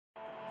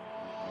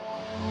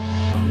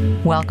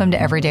Welcome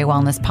to Everyday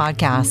Wellness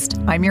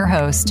Podcast. I'm your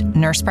host,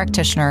 nurse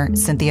practitioner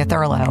Cynthia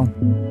Thurlow.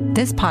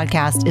 This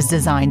podcast is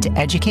designed to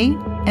educate,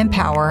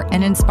 empower,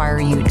 and inspire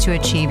you to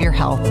achieve your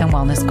health and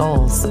wellness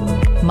goals.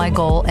 My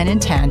goal and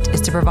intent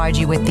is to provide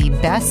you with the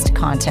best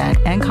content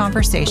and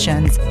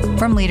conversations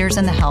from leaders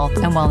in the health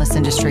and wellness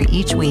industry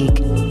each week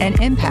and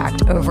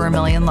impact over 1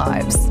 million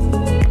lives.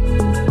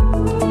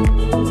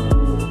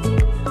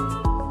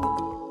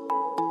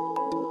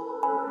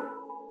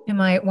 To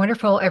my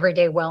wonderful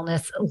Everyday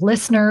Wellness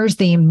listeners,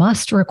 the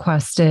must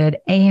requested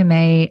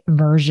AMA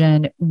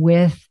version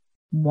with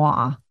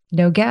moi.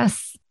 No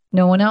guests,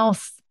 no one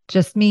else,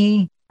 just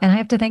me. And I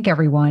have to thank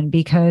everyone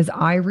because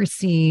I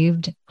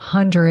received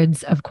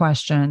hundreds of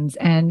questions,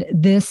 and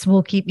this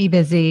will keep me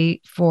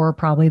busy for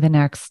probably the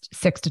next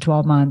 6 to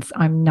 12 months.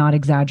 I'm not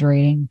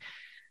exaggerating.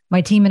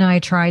 My team and I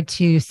tried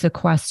to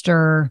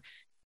sequester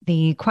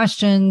the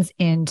questions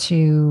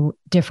into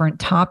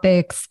different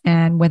topics,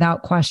 and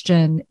without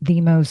question,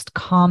 the most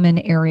common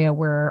area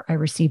where I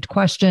received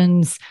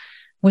questions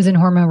was in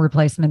hormone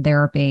replacement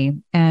therapy.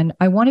 And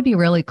I want to be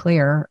really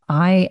clear.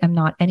 I am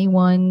not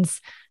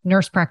anyone's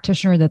nurse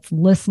practitioner that's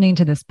listening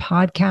to this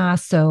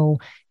podcast. So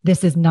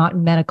this is not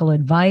medical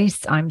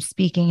advice. I'm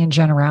speaking in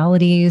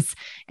generalities.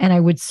 And I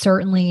would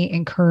certainly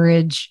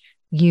encourage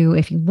you,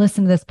 if you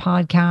listen to this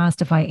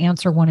podcast, if I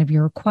answer one of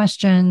your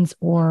questions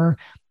or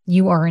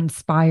you are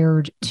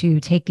inspired to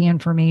take the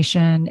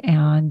information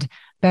and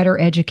better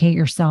educate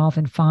yourself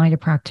and find a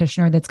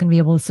practitioner that's going to be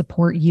able to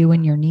support you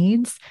and your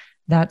needs,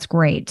 that's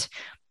great.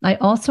 I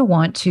also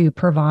want to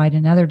provide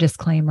another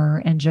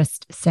disclaimer and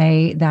just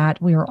say that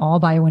we are all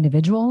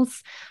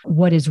bio-individuals.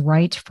 What is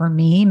right for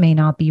me may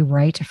not be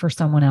right for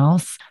someone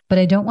else, but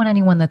I don't want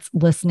anyone that's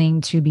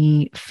listening to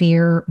be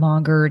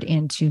fear-mongered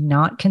into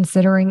not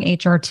considering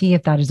HRT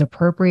if that is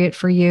appropriate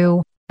for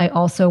you. I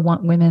also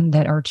want women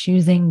that are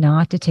choosing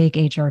not to take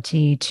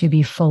HRT to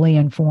be fully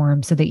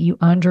informed so that you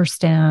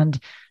understand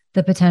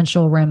the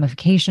potential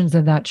ramifications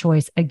of that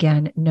choice.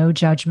 Again, no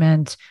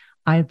judgment.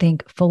 I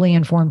think fully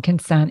informed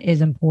consent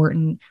is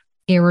important,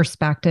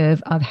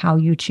 irrespective of how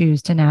you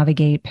choose to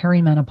navigate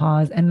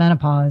perimenopause and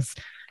menopause.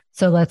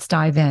 So let's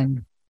dive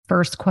in.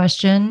 First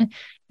question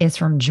is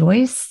from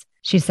Joyce.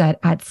 She said,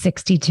 at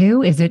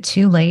 62, is it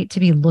too late to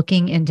be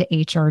looking into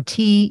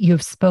HRT?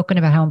 You've spoken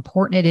about how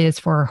important it is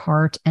for our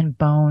heart and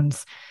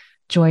bones.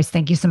 Joyce,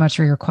 thank you so much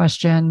for your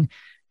question.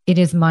 It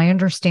is my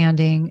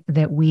understanding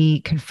that we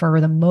confer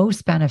the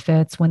most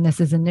benefits when this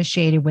is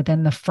initiated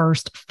within the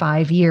first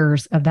 5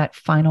 years of that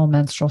final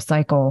menstrual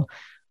cycle.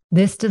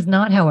 This does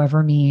not,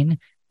 however, mean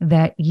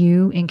that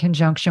you, in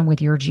conjunction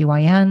with your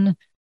GYN,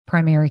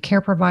 primary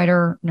care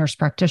provider, nurse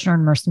practitioner,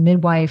 and nurse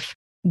midwife,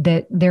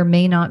 that there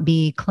may not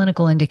be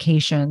clinical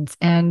indications.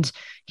 And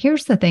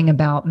here's the thing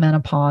about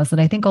menopause that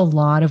I think a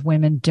lot of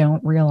women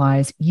don't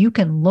realize. You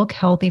can look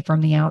healthy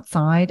from the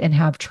outside and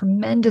have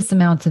tremendous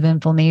amounts of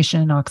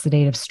inflammation and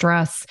oxidative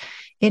stress.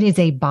 It is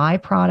a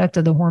byproduct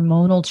of the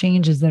hormonal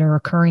changes that are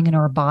occurring in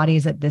our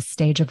bodies at this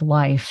stage of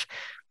life.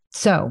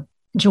 So,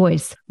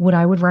 Joyce, what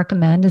I would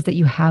recommend is that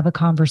you have a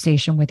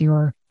conversation with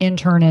your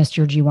internist,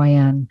 your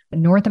GYN. The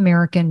North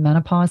American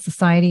Menopause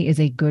Society is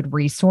a good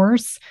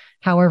resource.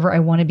 However, I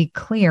want to be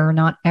clear,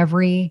 not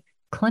every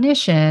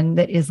clinician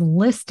that is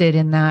listed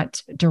in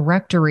that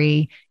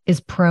directory is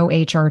pro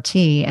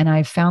HRT. And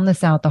I found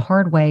this out the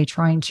hard way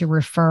trying to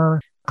refer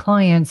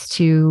clients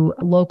to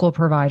local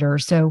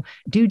providers. So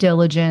due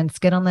diligence,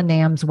 get on the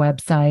NAMS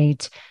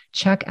website,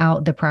 check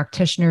out the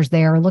practitioners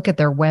there, look at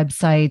their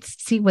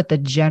websites, see what the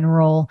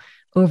general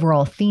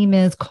overall theme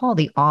is, call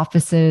the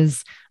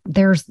offices.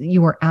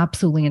 You are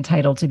absolutely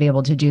entitled to be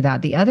able to do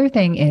that. The other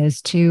thing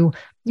is to,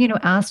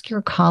 ask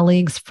your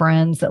colleagues,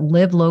 friends that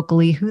live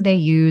locally who they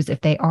use.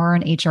 If they are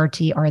on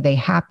HRT, are they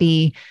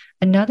happy?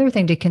 Another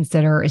thing to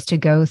consider is to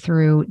go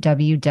through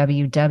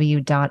www.ifm.org.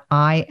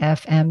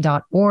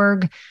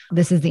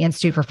 This is the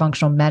Institute for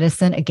Functional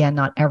Medicine. Again,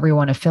 not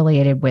everyone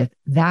affiliated with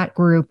that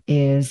group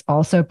is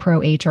also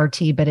pro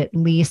HRT, but at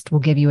least will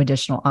give you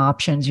additional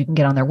options. You can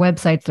get on their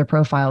websites, their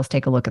profiles,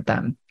 take a look at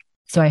them.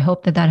 So I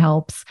hope that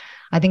helps.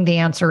 I think the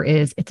answer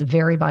is it's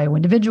very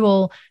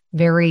bio-individual,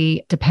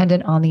 very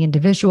dependent on the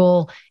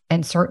individual,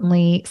 and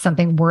certainly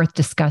something worth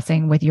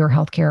discussing with your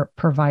healthcare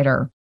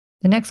provider.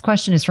 The next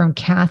question is from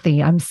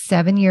Kathy. I'm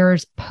 7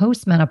 years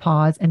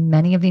post-menopause, and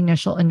many of the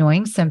initial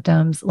annoying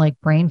symptoms like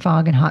brain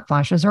fog and hot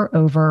flashes are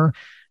over,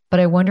 but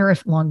I wonder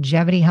if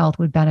longevity health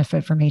would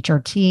benefit from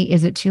HRT.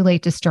 Is it too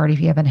late to start if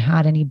you haven't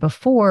had any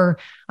before?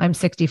 I'm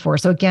 64.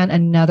 So again,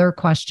 another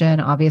question.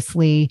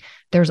 Obviously,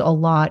 there's a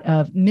lot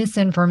of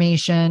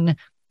misinformation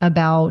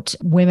about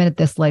women at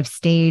this life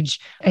stage.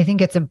 I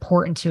think it's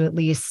important to at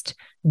least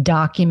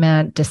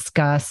document,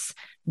 discuss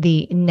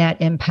the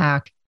net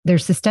impact.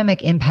 There's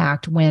systemic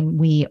impact when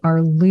we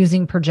are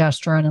losing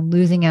progesterone and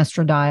losing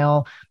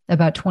estradiol.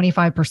 About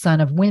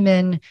 25% of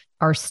women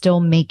are still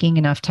making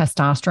enough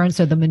testosterone.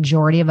 So the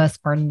majority of us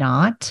are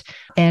not.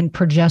 And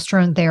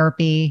progesterone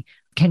therapy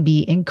can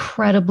be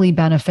incredibly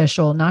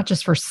beneficial, not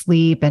just for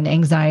sleep and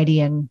anxiety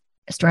and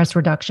stress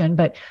reduction,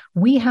 but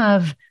we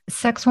have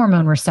sex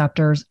hormone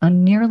receptors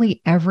on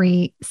nearly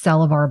every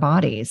cell of our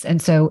bodies.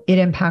 And so it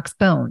impacts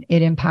bone,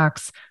 it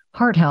impacts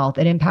heart health,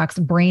 it impacts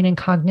brain and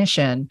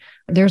cognition.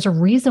 There's a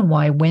reason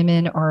why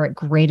women are at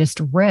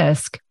greatest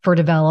risk for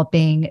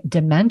developing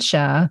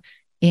dementia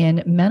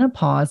in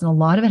menopause. And a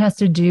lot of it has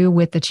to do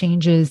with the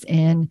changes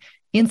in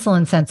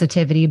insulin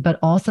sensitivity, but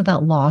also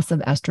that loss of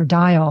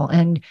estradiol.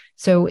 And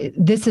so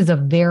this is a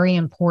very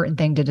important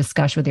thing to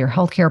discuss with your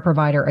healthcare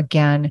provider.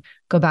 Again,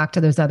 go back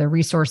to those other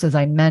resources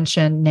I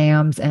mentioned,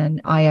 NAMS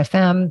and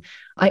IFM.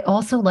 I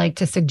also like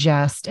to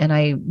suggest, and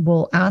I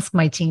will ask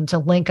my team to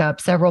link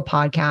up several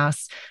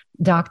podcasts,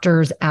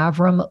 Doctors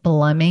Avram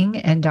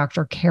Belemming and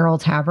Dr. Carol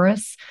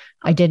Tavris.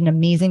 I did an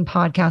amazing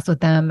podcast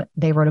with them.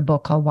 They wrote a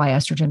book called Why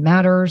Estrogen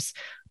Matters.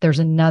 There's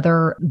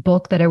another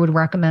book that I would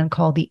recommend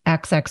called The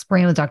XX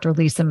Brain with Dr.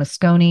 Lisa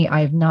Mosconi.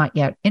 I have not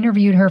yet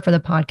interviewed her for the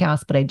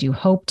podcast, but I do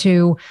hope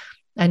to.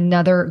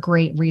 Another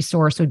great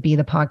resource would be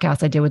the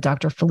podcast I did with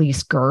Dr.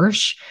 Felice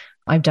Gersh.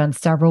 I've done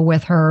several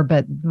with her,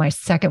 but my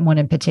second one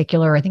in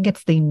particular, I think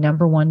it's the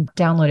 #1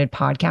 downloaded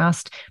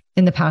podcast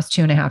in the past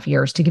 2.5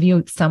 years, to give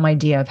you some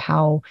idea of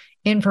how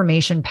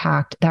information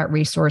packed that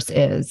resource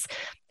is.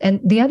 And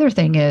the other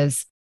thing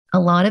is, a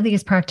lot of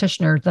these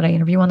practitioners that I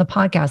interview on the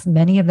podcast,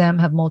 many of them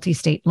have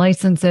multi-state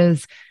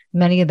licenses.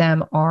 Many of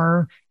them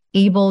are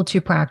able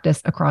to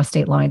practice across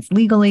state lines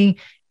legally.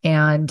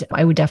 And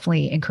I would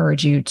definitely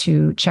encourage you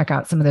to check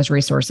out some of those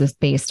resources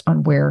based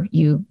on where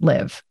you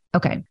live.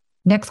 Okay.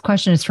 Next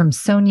question is from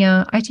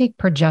Sonia. I take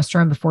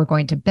progesterone before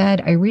going to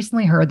bed. I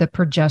recently heard that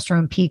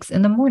progesterone peaks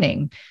in the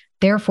morning.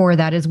 Therefore,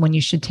 that is when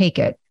you should take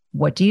it.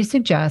 What do you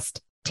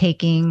suggest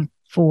taking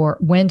for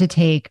when to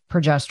take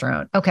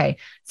progesterone? Okay,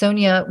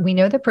 Sonia, we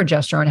know that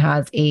progesterone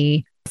has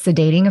a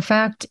sedating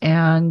effect.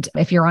 And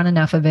if you're on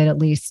enough of it, at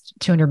least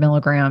 200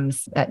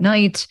 milligrams at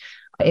night,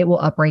 it will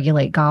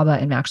upregulate GABA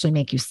and actually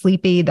make you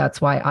sleepy.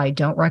 That's why I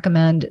don't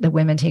recommend that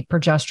women take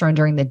progesterone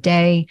during the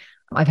day.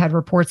 I've had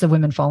reports of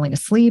women falling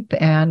asleep.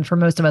 And for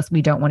most of us,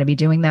 we don't want to be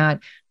doing that.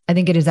 I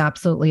think it is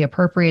absolutely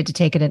appropriate to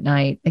take it at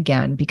night,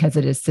 again, because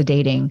it is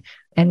sedating.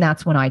 And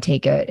that's when I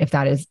take it, if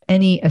that is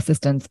any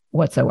assistance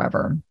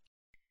whatsoever.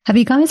 Have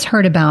you guys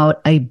heard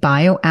about a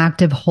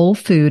bioactive whole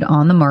food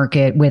on the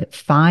market with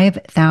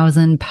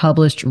 5,000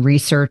 published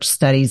research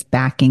studies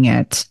backing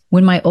it?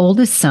 When my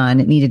oldest son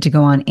needed to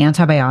go on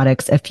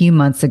antibiotics a few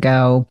months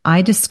ago,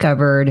 I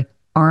discovered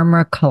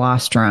Armra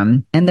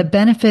colostrum, and the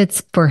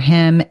benefits for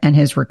him and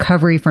his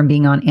recovery from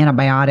being on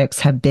antibiotics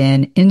have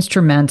been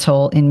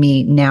instrumental in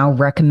me now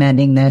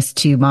recommending this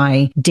to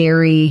my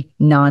dairy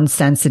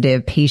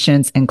non-sensitive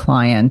patients and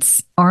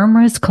clients.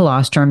 Armra's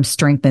colostrum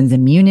strengthens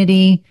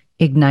immunity,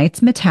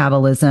 ignites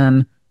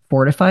metabolism,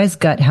 fortifies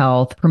gut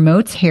health,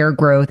 promotes hair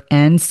growth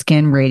and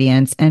skin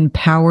radiance, and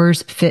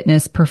powers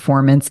fitness,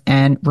 performance,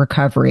 and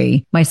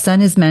recovery. My son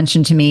has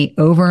mentioned to me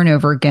over and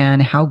over again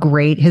how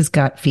great his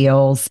gut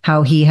feels,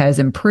 how he has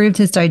improved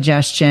his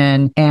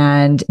digestion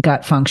and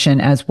gut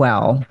function as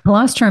well.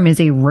 Colostrum is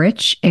a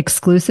rich,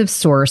 exclusive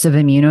source of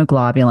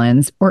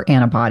immunoglobulins or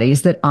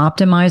antibodies that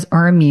optimize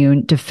our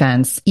immune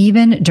defense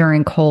even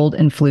during cold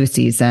and flu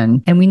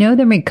season. And we know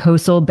the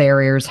mucosal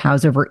barriers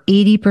house over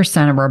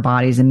 80% of our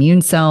body's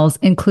immune cells,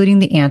 including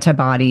the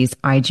antibodies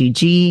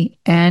IgG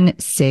and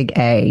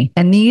Sig-A.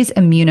 And these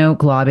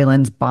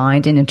immunoglobulins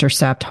bind and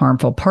intercept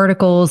harmful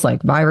particles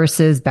like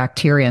viruses,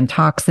 bacteria, and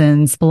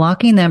toxins,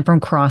 blocking them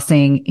from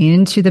crossing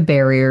into the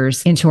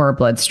barriers into our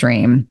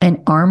bloodstream. And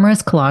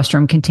Armra's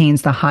colostrum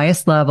contains the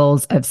highest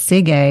levels of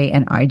Sig-A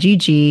and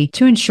IgG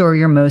to ensure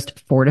your most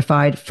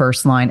fortified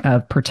first line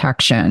of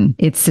protection.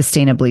 It's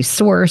sustainably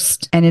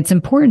sourced, and it's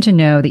important to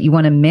know that you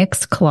want to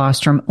mix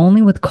colostrum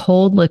only with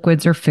cold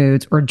liquids or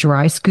foods, or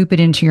dry scoop it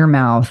into your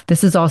mouth.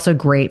 This is also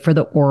great for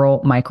the oral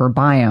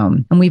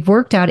microbiome. And we've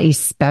worked out a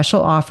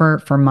special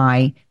offer for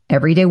my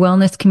Everyday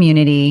Wellness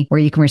community where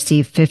you can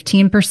receive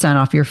 15%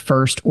 off your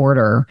first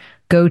order.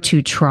 Go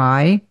to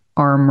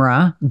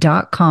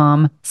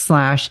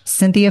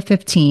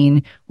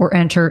tryarmra.com/Cynthia15 or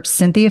enter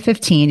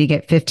Cynthia15 to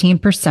get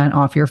 15%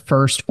 off your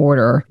first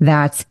order.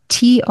 That's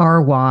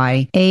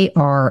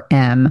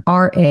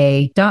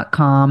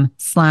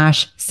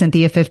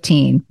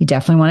tryarmra.com/Cynthia15. You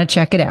definitely want to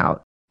check it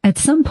out. At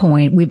some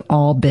point, we've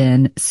all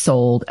been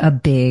sold a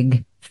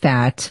big,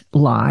 fat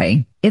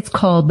lie. It's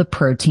called the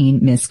protein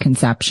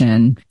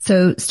misconception.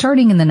 So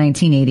starting in the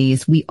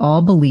 1980s, we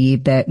all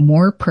believed that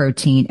more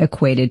protein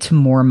equated to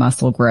more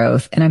muscle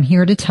growth. And I'm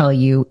here to tell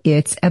you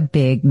it's a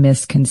big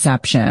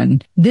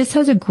misconception. This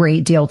has a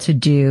great deal to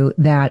do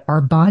that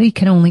our body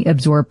can only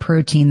absorb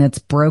protein that's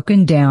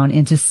broken down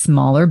into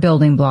smaller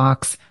building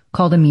blocks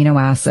called amino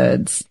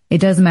acids. It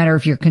doesn't matter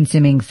if you're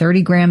consuming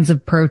 30 grams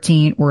of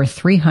protein or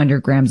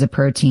 300 grams of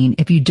protein.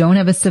 If you don't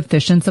have a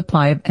sufficient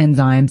supply of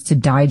enzymes to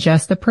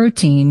digest the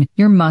protein,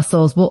 your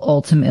muscles will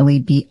ultimately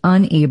be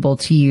unable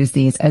to use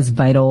these as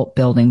vital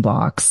building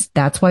blocks.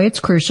 That's why it's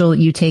crucial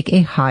you take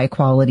a high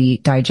quality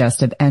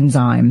digestive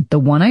enzyme. The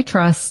one I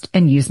trust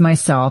and use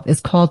myself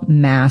is called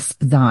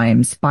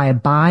Misconceptions by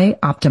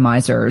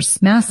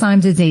Optimizers.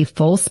 Misconceptions is a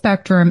full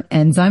spectrum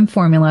enzyme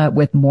formula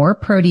with more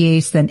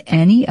protease than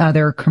any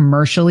other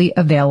commercially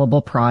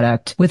available product,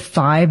 with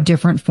 5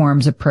 different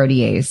forms of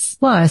protease.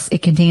 Plus,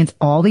 it contains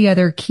all the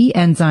other key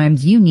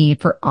enzymes you need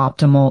for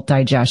optimal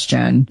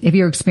digestion. If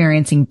you're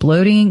experiencing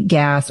bloating,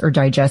 gas, or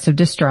digestive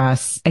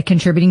distress, a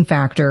contributing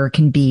factor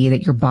can be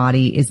that your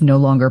body is no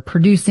longer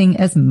producing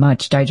as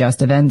much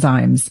digestive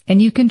enzymes.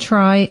 And you can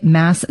try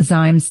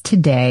Misconceptions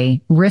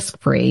today,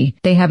 risk-free.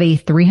 They have a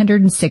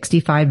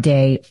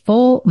 365-day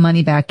full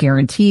money-back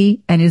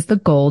guarantee and is the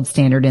gold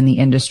standard in the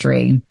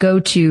industry.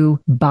 Go to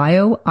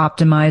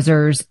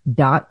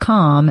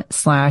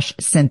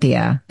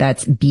bioptimizers.com/Cynthia.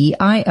 That's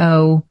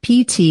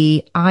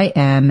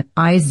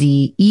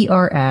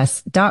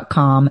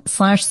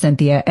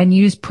bioptimizers.com/Cynthia and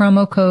use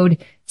promo code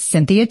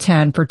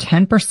Cynthia10 for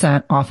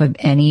 10% off of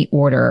any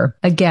order.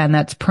 Again,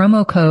 that's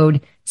promo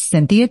code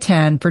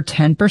Cynthia10 for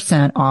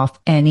 10% off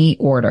any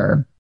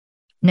order.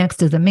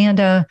 Next is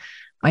Amanda.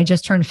 I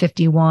just turned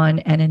 51,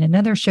 and in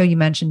another show you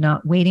mentioned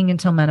not waiting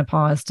until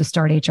menopause to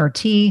start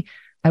HRT.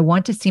 I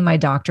want to see my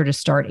doctor to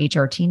start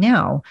HRT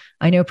now.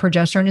 I know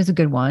progesterone is a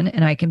good one,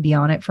 and I can be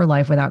on it for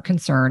life without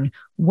concern.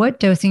 What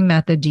dosing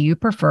method do you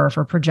prefer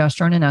for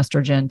progesterone and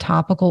estrogen,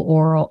 topical,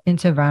 oral,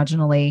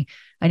 intravaginally?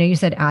 I know you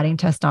said adding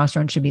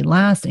testosterone should be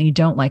last, and you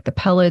don't like the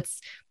pellets.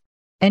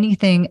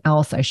 Anything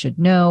else I should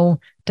know?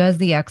 Does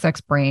the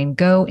XX brain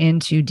go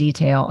into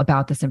detail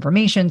about this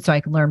information so I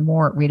can learn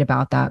more, read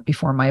about that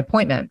before my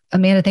appointment?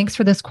 Amanda, thanks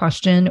for this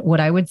question. What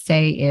I would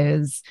say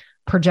is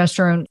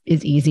progesterone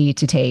is easy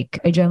to take.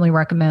 I generally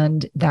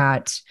recommend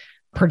that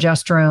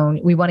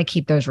progesterone, we want to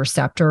keep those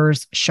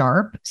receptors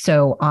sharp.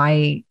 So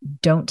I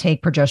don't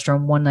take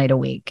progesterone one night a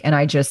week, and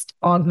I just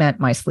augment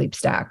my sleep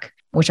stack,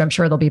 which I'm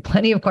sure there'll be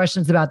plenty of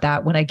questions about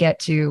that when I get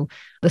to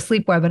the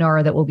sleep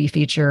webinar that will be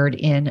featured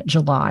in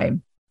July.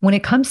 When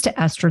it comes to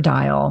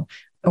estradiol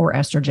or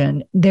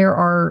estrogen, there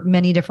are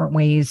many different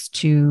ways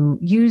to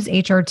use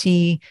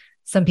HRT.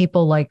 Some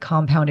people like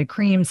compounded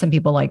creams. Some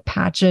people like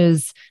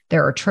patches.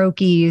 There are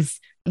troches.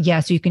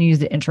 Yes, you can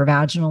use it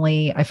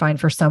intravaginally. I find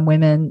for some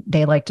women,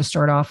 they like to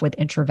start off with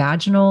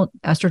intravaginal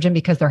estrogen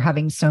because they're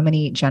having so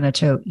many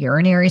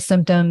genitourinary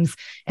symptoms.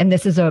 And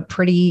this is a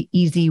pretty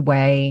easy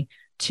way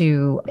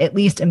to at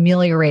least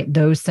ameliorate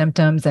those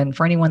symptoms. And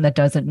for anyone that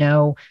doesn't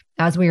know,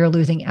 as we are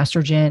losing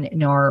estrogen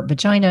in our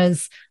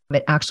vaginas,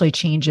 it actually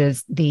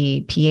changes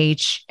the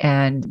pH.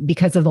 And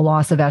because of the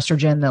loss of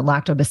estrogen, the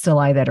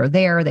lactobacilli that are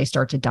there, they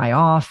start to die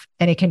off.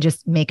 And it can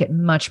just make it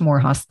much more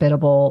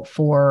hospitable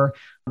for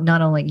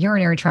not only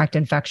urinary tract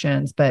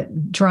infections,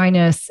 but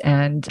dryness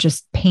and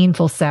just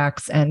painful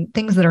sex and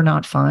things that are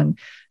not fun.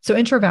 So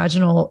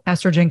intravaginal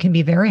estrogen can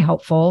be very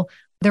helpful.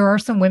 There are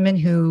some women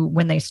who,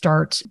 when they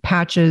start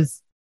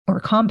patches or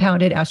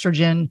compounded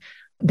estrogen,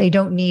 they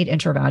don't need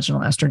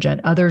intravaginal estrogen.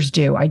 Others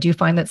do. I do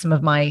find that some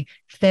of my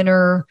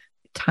thinner,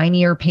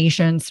 tinier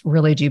patients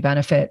really do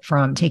benefit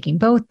from taking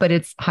both, but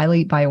it's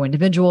highly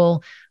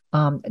bio-individual.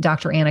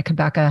 Dr. Anna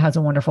Kabecka has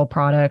a wonderful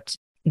product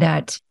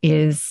that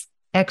is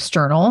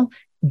external,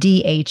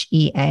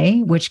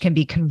 DHEA, which can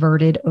be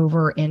converted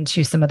over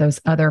into some of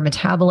those other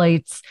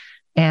metabolites.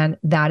 And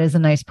that is a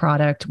nice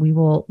product. We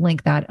will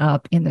link that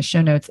up in the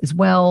show notes as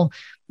well.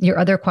 Your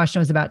other question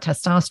was about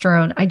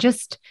testosterone.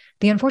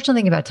 The unfortunate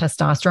thing about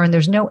testosterone,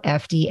 there's no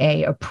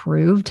FDA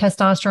approved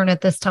testosterone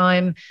at this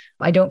time.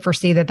 I don't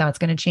foresee that that's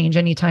going to change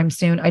anytime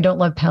soon. I don't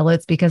love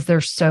pellets because they're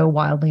so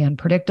wildly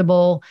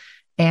unpredictable.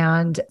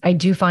 And I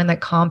do find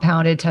that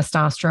compounded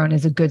testosterone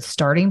is a good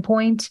starting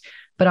point,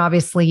 but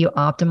obviously you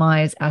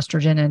optimize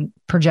estrogen and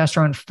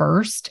progesterone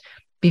first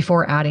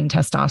before adding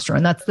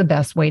testosterone. That's the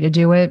best way to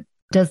do it.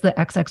 Does the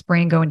XX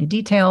brain go into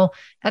detail?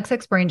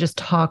 XX brain just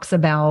talks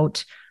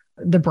about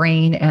the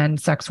brain and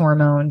sex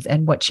hormones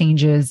and what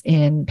changes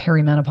in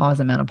perimenopause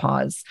and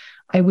menopause.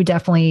 I would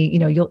definitely,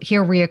 you'll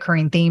hear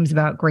reoccurring themes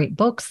about great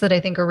books that I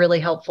think are really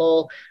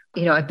helpful.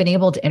 I've been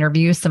able to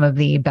interview some of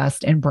the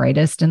best and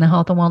brightest in the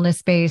health and wellness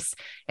space.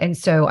 And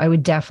so I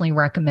would definitely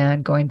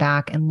recommend going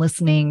back and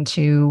listening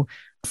to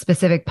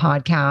specific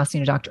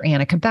podcasts, Dr.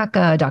 Anna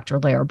Kabecka, Dr.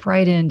 Lara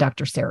Bryden,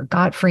 Dr. Sarah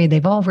Gottfried.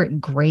 They've all written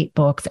great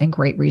books and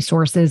great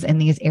resources in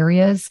these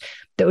areas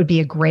that would be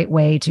a great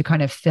way to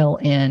kind of fill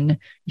in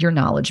your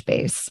knowledge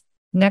base.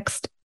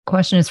 Next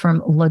question is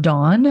from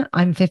LaDawn.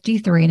 I'm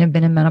 53 and have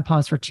been in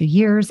menopause for 2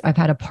 years. I've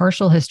had a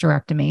partial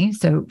hysterectomy,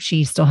 so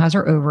she still has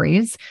her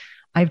ovaries.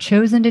 I've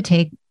chosen to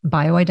take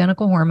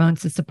bioidentical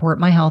hormones to support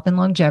my health and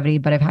longevity,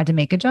 but I've had to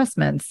make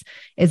adjustments.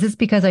 Is this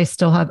because I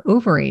still have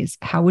ovaries?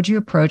 How would you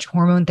approach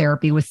hormone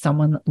therapy with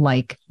someone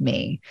like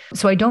me?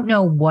 So I don't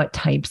know what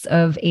types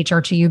of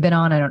HRT you've been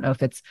on. I don't know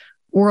if it's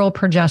oral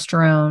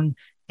progesterone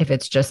if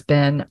it's just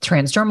been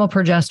transdermal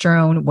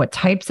progesterone, what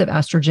types of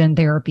estrogen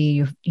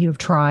therapy you've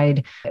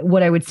tried.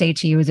 What I would say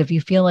to you is if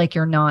you feel like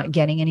you're not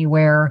getting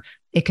anywhere,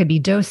 it could be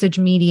dosage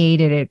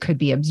mediated. It could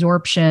be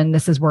absorption.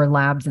 This is where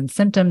labs and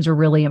symptoms are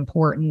really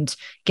important.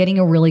 Getting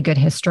a really good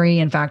history.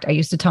 In fact, I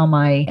used to tell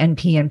my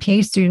NP and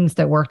PA students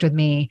that worked with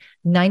me,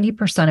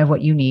 90% of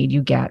what you need,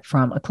 you get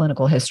from a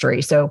clinical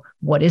history. So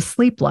what is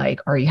sleep like?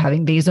 Are you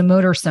having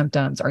vasomotor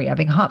symptoms? Are you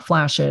having hot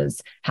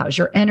flashes? How's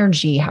your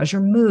energy? How's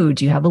your mood?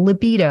 Do you have a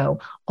libido?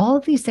 All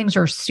of these things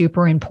are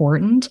super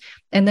important.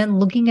 And then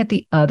looking at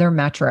the other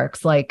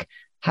metrics, like,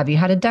 have you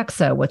had a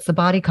DEXA? What's the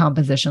body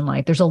composition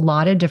like? There's a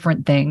lot of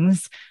different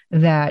things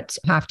that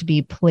have to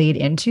be played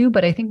into,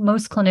 but I think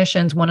most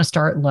clinicians want to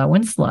start low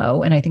and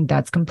slow. And I think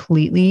that's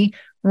completely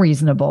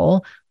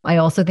reasonable. I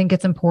also think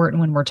it's important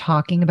when we're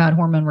talking about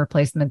hormone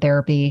replacement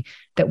therapy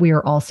that we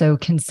are also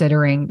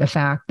considering the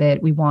fact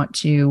that we want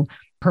to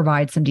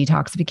provide some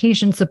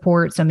detoxification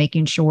support. So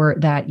making sure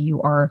that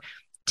you are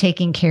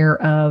taking care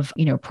of,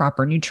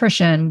 proper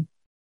nutrition,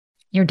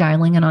 you're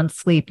dialing in on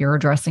sleep, you're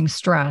addressing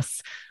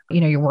stress,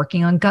 you're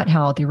working on gut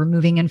health, you're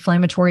removing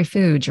inflammatory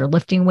foods, you're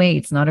lifting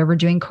weights, not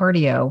overdoing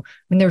cardio. I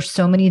mean, there's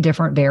so many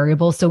different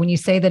variables. So when you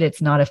say that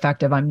it's not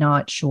effective, I'm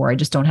not sure. I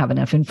just don't have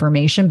enough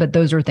information, but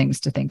those are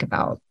things to think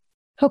about.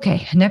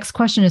 Okay, next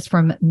question is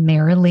from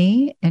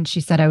Marilee, and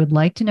she said, I would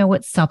like to know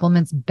what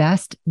supplements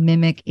best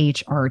mimic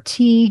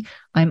HRT.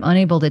 I'm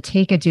unable to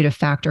take it due to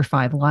factor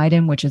V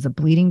Leiden, which is a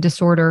bleeding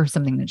disorder,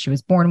 something that she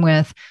was born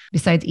with.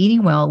 Besides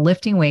eating well,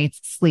 lifting weights,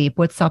 sleep,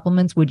 what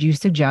supplements would you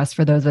suggest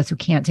for those of us who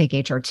can't take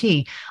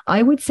HRT?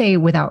 I would say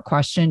without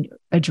question,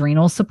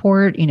 adrenal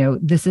support.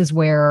 This is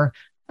where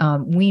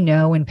we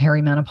know in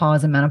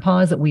perimenopause and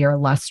menopause that we are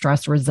less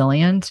stress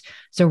resilient.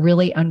 So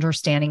really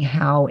understanding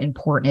how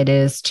important it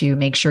is to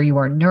make sure you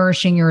are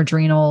nourishing your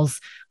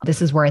adrenals.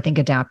 This is where I think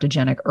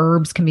adaptogenic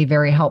herbs can be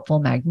very helpful.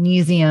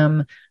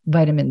 Magnesium,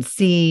 vitamin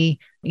C,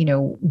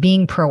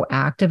 being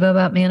proactive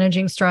about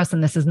managing stress.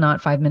 And this is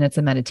not 5 minutes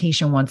of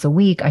meditation once a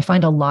week. I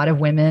find a lot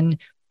of women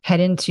head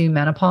into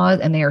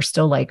menopause and they are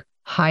still like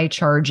high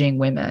charging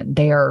women.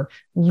 They are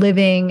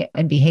living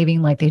and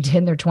behaving like they did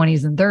in their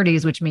 20s and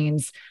 30s, which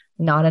means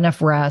not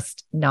enough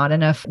rest, not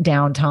enough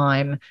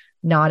downtime,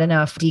 not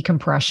enough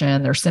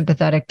decompression. They're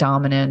sympathetic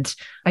dominant.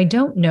 I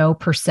don't know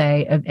per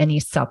se of any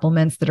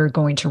supplements that are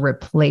going to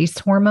replace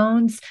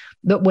hormones,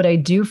 but what I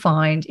do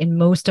find in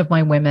most of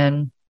my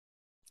women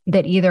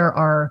that either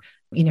are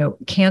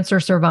cancer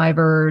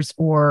survivors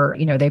or,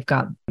 they've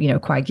got,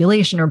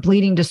 coagulation or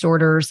bleeding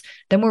disorders,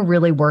 then we're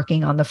really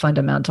working on the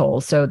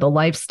fundamentals. So the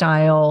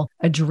lifestyle,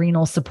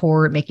 adrenal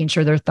support, making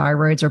sure their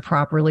thyroids are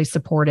properly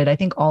supported. I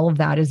think all of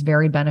that is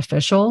very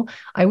beneficial.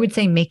 I would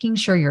say making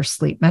sure your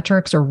sleep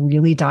metrics are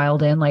really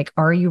dialed in. Like,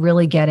 are you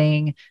really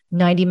getting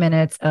 90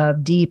 minutes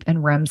of deep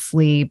and REM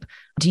sleep?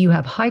 Do you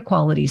have high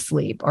quality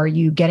sleep? Are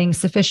you getting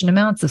sufficient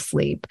amounts of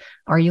sleep?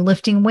 Are you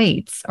lifting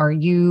weights? Are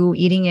you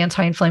eating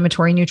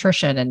anti-inflammatory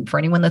nutrition? And for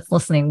anyone that's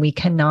listening, we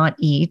cannot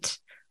eat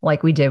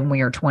like we did when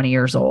we were 20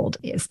 years old,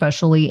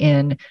 especially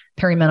in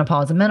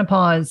perimenopause and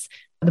menopause.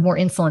 The more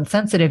insulin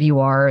sensitive you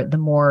are, the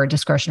more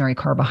discretionary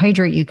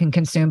carbohydrate you can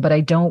consume. But I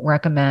don't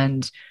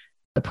recommend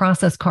the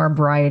processed carb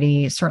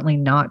variety, certainly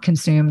not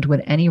consumed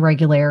with any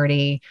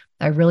regularity.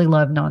 I really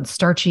love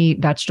non-starchy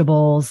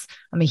vegetables.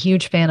 I'm a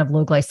huge fan of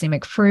low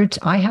glycemic fruit.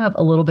 I have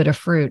a little bit of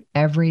fruit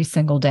every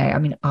single day. I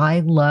mean,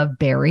 I love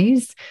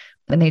berries,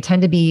 and they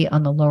tend to be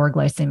on the lower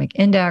glycemic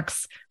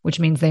index, which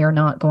means they are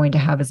not going to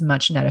have as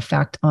much net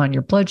effect on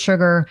your blood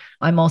sugar.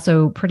 I'm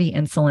also pretty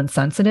insulin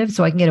sensitive,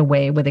 so I can get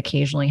away with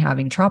occasionally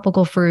having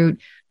tropical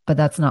fruit, but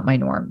that's not my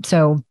norm.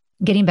 So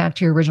getting back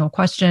to your original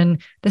question,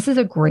 this is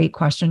a great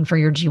question for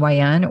your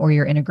GYN or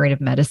your integrative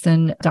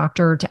medicine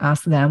doctor to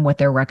ask them what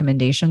their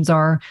recommendations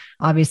are.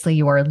 Obviously,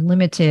 you are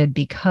limited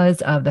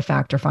because of the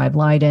factor V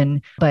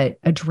Leiden, but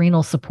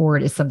adrenal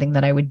support is something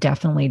that I would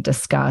definitely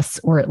discuss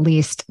or at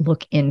least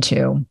look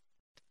into.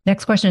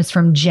 Next question is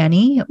from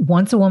Jenny.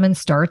 Once a woman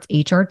starts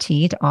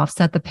HRT to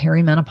offset the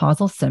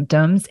perimenopausal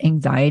symptoms,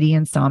 anxiety,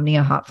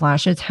 insomnia, hot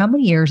flashes, how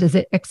many years is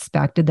it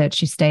expected that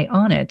she stay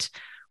on it?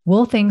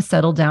 Will things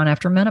settle down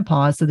after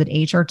menopause so that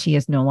HRT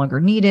is no longer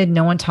needed?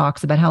 No one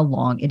talks about how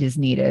long it is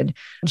needed.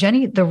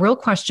 Jenny, the real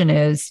question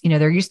is,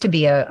 there used to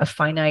be a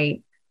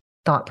finite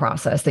thought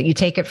process that you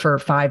take it for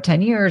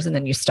 5-10 years and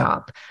then you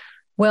stop.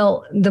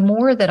 Well, the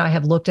more that I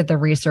have looked at the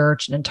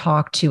research and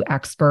talked to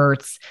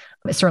experts,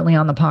 certainly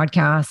on the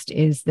podcast,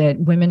 is that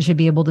women should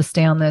be able to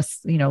stay on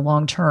this,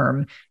 long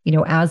term.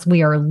 As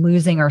we are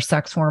losing our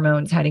sex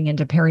hormones heading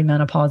into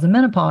perimenopause and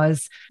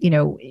menopause,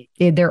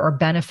 there are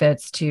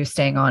benefits to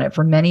staying on it.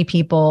 For many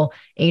people,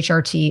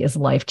 HRT is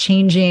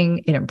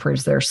life-changing. It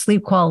improves their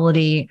sleep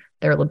quality,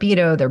 their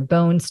libido, their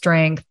bone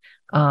strength,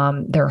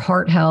 their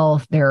heart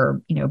health, their,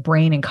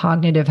 brain and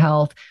cognitive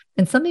health.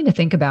 And something to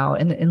think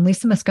about, and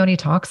Lisa Mosconi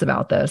talks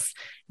about this,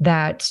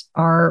 that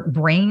our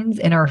brains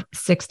in our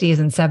 60s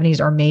and 70s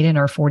are made in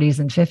our 40s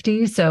and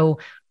 50s. So,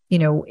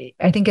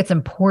 I think it's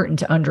important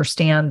to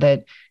understand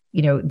that,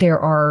 there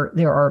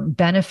are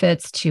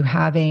benefits to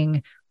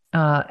having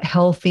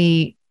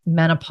healthy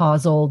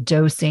menopausal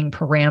dosing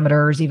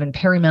parameters, even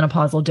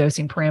perimenopausal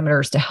dosing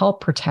parameters to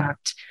help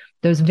protect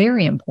those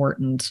very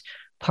important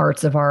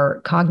parts of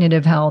our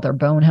cognitive health, our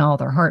bone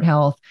health, our heart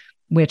health,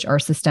 which are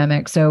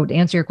systemic. So to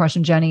answer your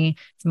question, Jenny,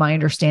 it's my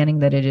understanding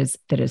that it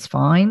is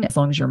fine as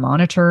long as you're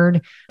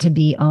monitored to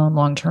be on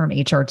long-term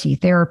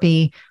HRT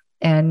therapy.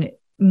 And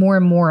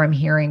more, I'm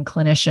hearing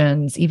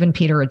clinicians, even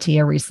Peter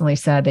Attia recently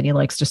said that he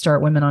likes to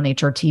start women on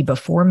HRT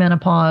before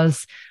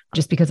menopause,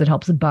 just because it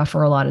helps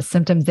buffer a lot of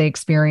symptoms they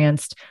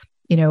experienced.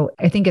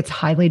 I think it's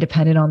highly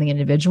dependent on the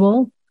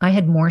individual. I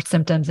had more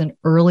symptoms in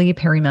early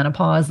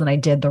perimenopause than I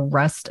did the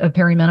rest of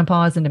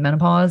perimenopause into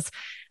menopause.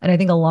 And I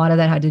think a lot of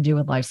that had to do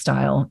with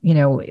lifestyle.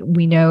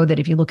 We know that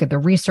if you look at the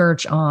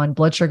research on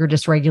blood sugar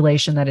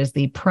dysregulation, that is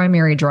the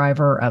primary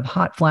driver of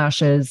hot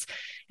flashes.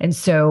 And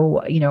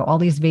so, all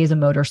these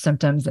vasomotor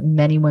symptoms that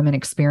many women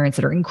experience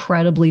that are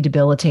incredibly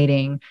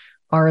debilitating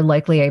are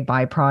likely a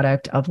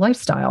byproduct of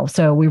lifestyle.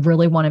 So we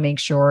really want to make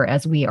sure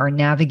as we are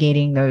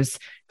navigating those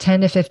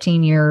 10 to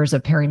 15 years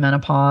of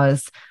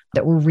perimenopause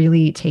that we're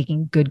really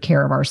taking good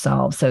care of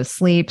ourselves. So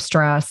sleep,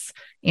 stress,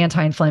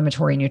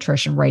 anti-inflammatory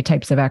nutrition, right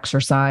types of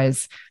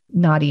exercise,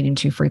 not eating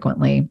too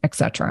frequently,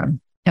 etc.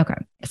 Okay.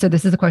 So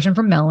this is a question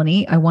from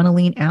Melanie. I want to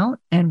lean out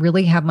and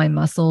really have my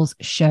muscles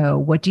show.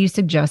 What do you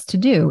suggest to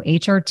do?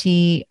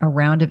 HRT, a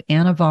round of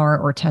Anavar,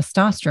 or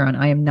testosterone?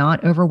 I am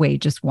not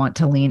overweight, just want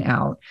to lean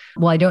out.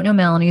 Well, I don't know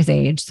Melanie's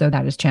age, so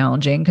that is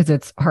challenging because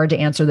it's hard to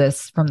answer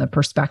this from the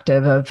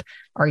perspective of,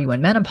 are you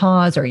in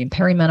menopause? Are you in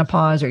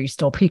perimenopause? Are you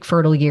still peak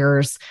fertile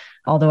years?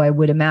 Although I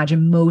would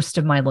imagine most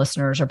of my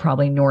listeners are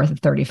probably north of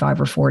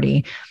 35 or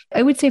 40.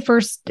 I would say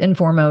first and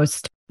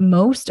foremost,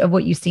 most of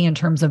what you see in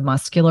terms of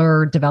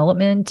muscular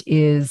development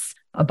is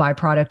a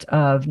byproduct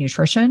of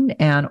nutrition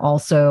and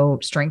also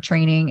strength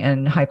training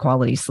and high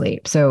quality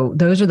sleep. So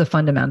those are the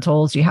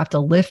fundamentals. You have to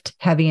lift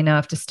heavy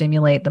enough to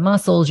stimulate the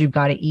muscles. You've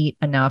got to eat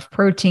enough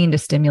protein to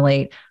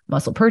stimulate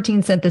muscle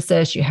protein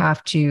synthesis. You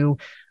have to,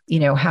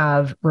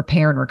 have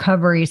repair and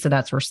recovery. So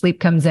that's where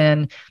sleep comes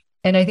in.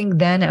 And I think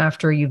then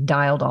after you've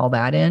dialed all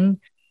that in,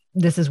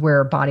 this is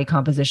where body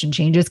composition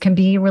changes can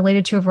be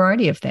related to a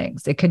variety of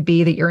things. It could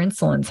be that your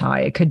insulin's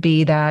high. It could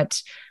be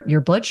that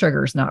your blood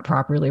sugar is not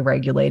properly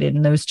regulated.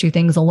 And those two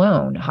things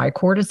alone, high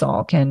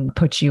cortisol, can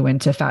put you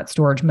into fat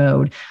storage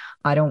mode.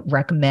 I don't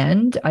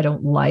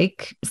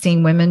like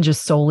seeing women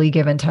just solely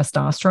given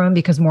testosterone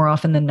because more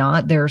often than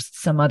not, there's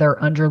some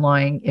other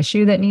underlying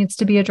issue that needs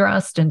to be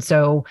addressed. And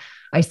so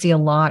I see a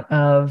lot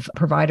of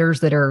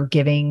providers that are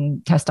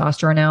giving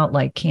testosterone out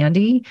like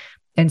candy.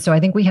 And so I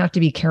think we have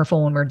to be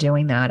careful when we're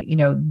doing that.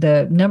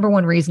 The number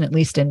one reason, at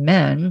least in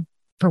men,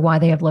 for why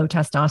they have low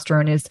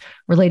testosterone is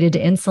related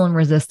to insulin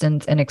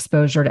resistance and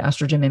exposure to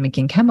estrogen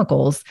mimicking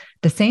chemicals.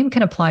 The same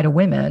can apply to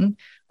women.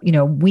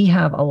 We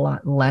have a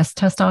lot less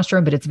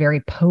testosterone, but it's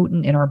very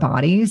potent in our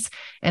bodies.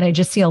 And I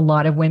just see a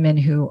lot of women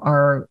who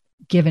are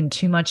given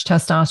too much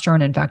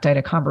testosterone. In fact, I had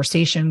a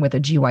conversation with a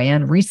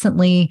GYN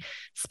recently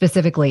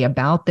specifically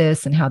about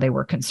this and how they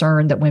were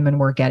concerned that women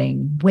were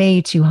getting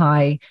way too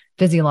high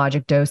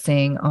physiologic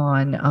dosing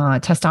on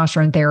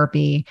testosterone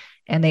therapy.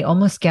 And they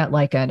almost get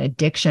like an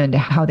addiction to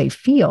how they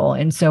feel.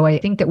 And so I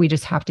think that we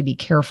just have to be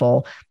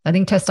careful. I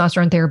think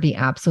testosterone therapy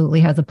absolutely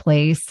has a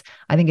place.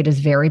 I think it is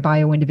very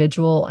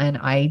bio-individual. And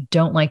I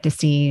don't like to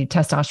see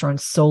testosterone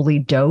solely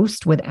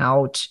dosed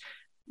without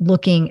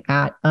looking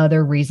at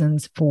other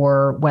reasons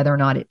for whether or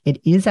not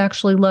it is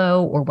actually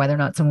low or whether or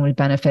not someone would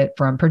benefit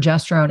from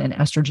progesterone and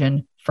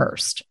estrogen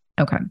first.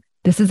 Okay.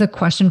 This is a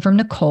question from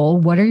Nicole.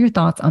 What are your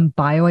thoughts on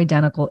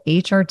bioidentical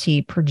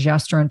HRT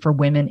progesterone for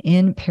women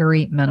in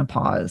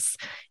perimenopause?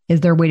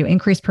 Is there a way to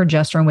increase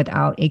progesterone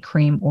without a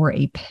cream or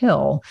a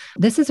pill?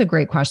 This is a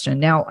great question.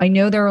 Now, I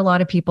know there are a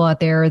lot of people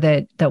out there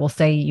that will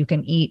say you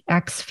can eat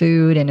X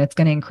food and it's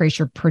going to increase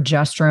your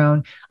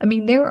progesterone. I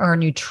mean, there are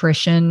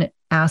nutrition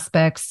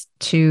aspects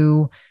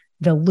to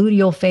the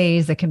luteal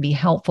phase that can be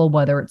helpful,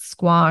 whether it's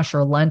squash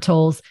or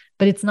lentils,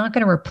 but it's not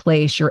going to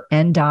replace your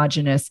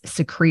endogenous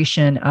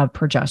secretion of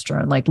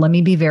progesterone. Like, let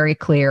me be very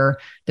clear.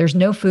 There's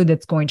no food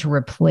that's going to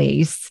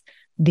replace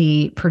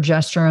the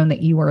progesterone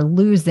that you are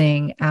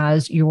losing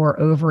as your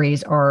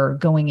ovaries are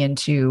going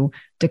into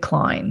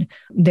decline.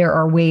 There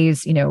are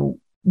ways,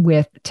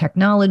 with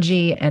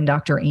technology, and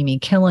Dr. Amy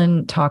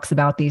Killen talks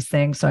about these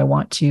things. So I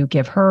want to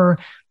give her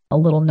a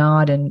little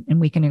nod and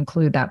we can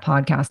include that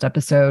podcast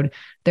episode.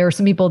 There are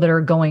some people that are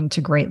going to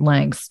great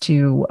lengths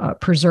to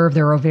preserve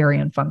their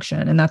ovarian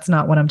function. And that's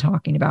not what I'm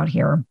talking about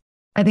here.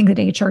 I think that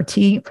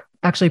HRT,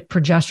 actually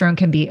progesterone,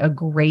 can be a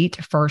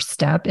great first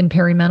step in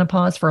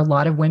perimenopause. For a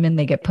lot of women,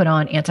 they get put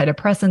on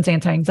antidepressants,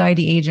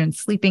 anti-anxiety agents,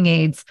 sleeping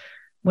aids,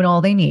 when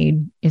all they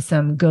need is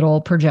some good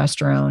old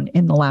progesterone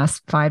in the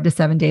last 5 to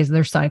 7 days of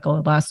their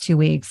cycle, the last 2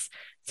 weeks.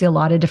 See a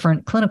lot of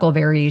different clinical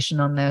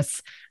variation on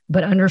this.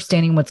 But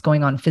understanding what's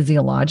going on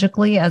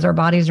physiologically as our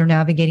bodies are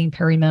navigating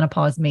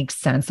perimenopause makes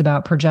sense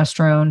about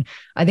progesterone.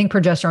 I think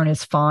progesterone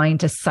is fine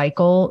to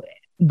cycle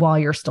while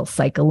you're still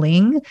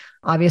cycling.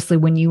 Obviously,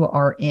 when you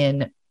are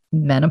in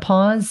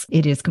menopause,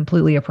 it is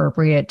completely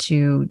appropriate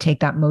to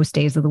take that most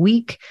days of the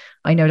week.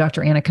 I know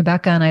Dr. Anna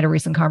Kabeka and I had a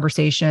recent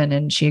conversation,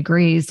 and she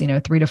agrees,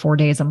 3 to 4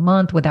 days a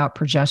month without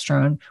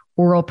progesterone,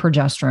 oral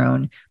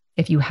progesterone,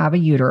 if you have a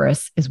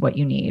uterus, is what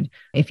you need.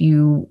 If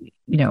you,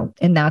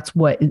 and that's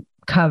what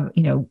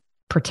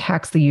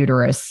protects the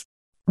uterus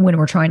when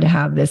we're trying to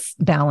have this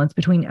balance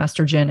between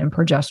estrogen and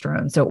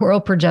progesterone. So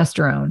oral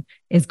progesterone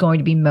is going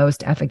to be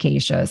most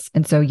efficacious.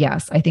 And so,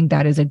 yes, I think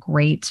that is a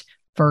great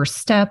first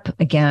step.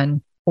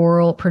 Again,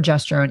 oral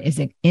progesterone is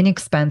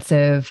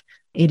inexpensive.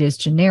 It is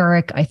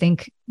generic. I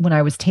think when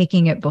I was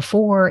taking it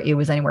before, it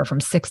was anywhere from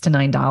 $6 to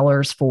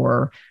 $9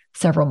 for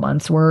several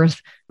months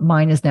worth.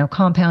 Mine is now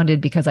compounded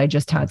because I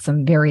just had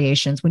some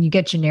variations. When you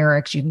get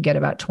generics, you can get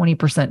about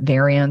 20%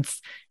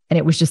 variance, and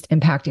it was just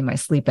impacting my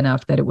sleep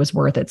enough that it was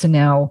worth it. So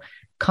now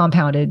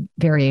compounded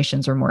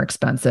variations are more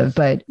expensive,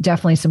 but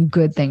definitely some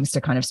good things to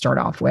kind of start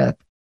off with.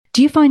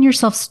 Do you find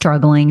yourself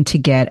struggling to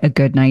get a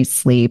good night's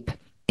sleep?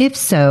 If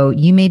so,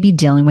 you may be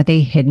dealing with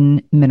a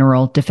hidden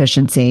mineral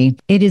deficiency.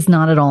 It is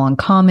not at all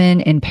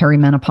uncommon in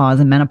perimenopause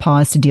and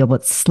menopause to deal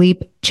with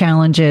sleep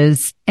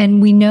challenges.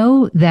 And we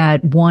know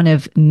that one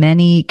of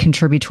many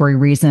contributory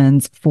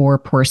reasons for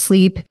poor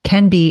sleep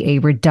can be a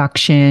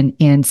reduction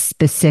in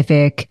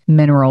specific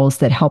minerals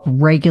that help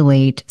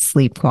regulate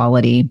sleep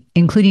quality,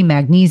 including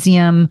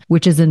magnesium,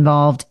 which is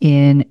involved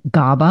in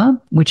GABA,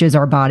 which is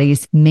our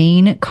body's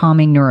main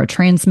calming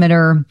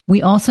neurotransmitter.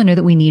 We also know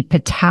that we need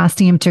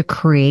potassium to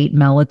create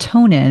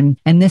melatonin.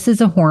 And this is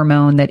a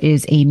hormone that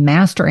is a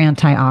master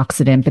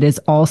antioxidant, but is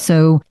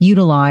also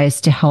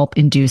utilized to help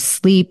induce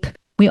sleep.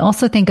 We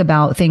also think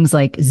about things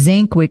like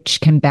zinc,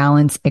 which can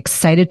balance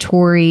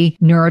excitatory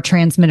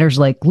neurotransmitters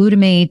like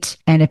glutamate.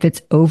 And if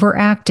it's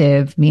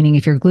overactive, meaning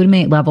if your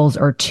glutamate levels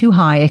are too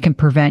high, it can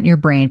prevent your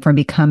brain from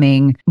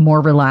becoming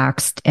more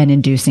relaxed and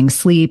inducing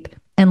sleep.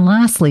 And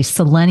lastly,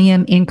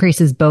 selenium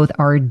increases both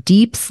our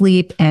deep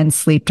sleep and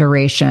sleep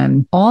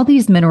duration. All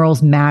these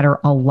minerals matter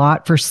a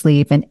lot for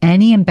sleep, and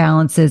any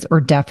imbalances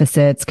or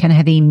deficits can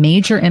have a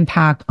major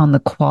impact on the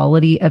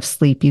quality of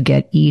sleep you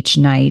get each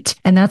night.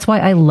 And that's why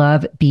I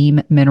love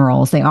Beam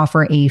Minerals. They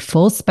offer a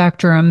full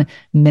spectrum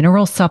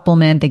mineral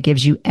supplement that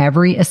gives you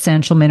every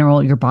essential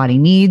mineral your body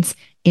needs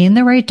in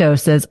the right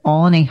doses,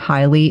 all in a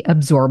highly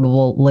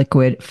absorbable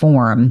liquid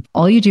form.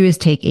 All you do is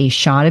take a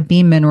shot of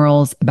Beam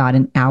Minerals about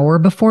an hour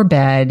before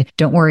bed.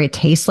 Don't worry, it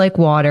tastes like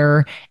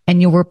water,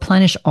 and you'll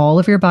replenish all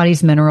of your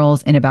body's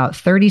minerals in about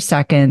 30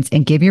 seconds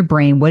and give your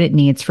brain what it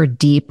needs for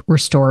deep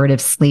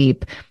restorative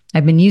sleep.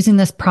 I've been using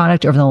this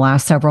product over the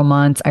last several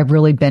months. I've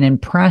really been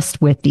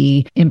impressed with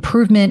the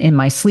improvement in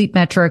my sleep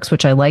metrics,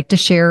 which I like to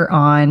share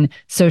on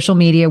social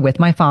media with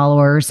my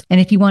followers.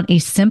 And if you want a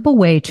simple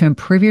way to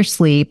improve your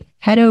sleep,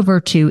 head over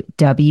to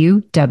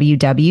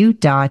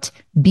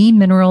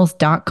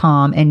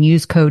www.beamminerals.com and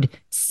use code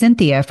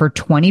Cynthia for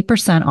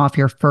 20% off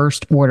your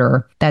first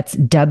order. That's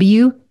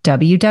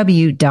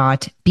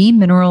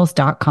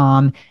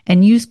www.beamminerals.com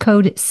and use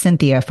code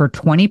Cynthia for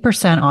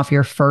 20% off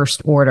your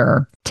first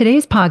order.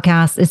 Today's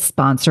podcast is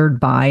sponsored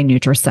by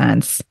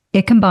NutriSense.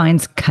 It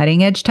combines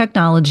cutting-edge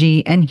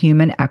technology and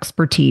human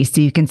expertise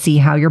so you can see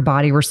how your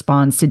body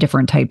responds to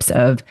different types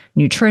of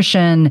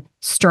nutrition,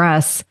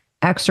 stress,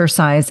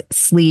 exercise,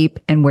 sleep,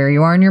 and where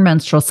you are in your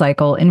menstrual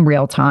cycle in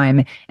real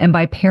time. And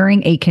by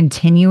pairing a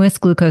continuous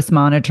glucose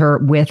monitor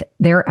with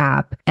their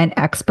app and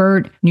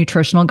expert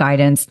nutritional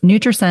guidance,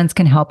 NutriSense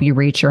can help you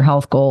reach your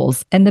health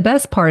goals. And the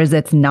best part is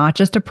it's not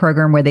just a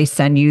program where they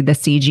send you the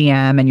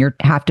CGM and you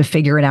have to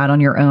figure it out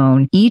on your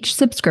own. Each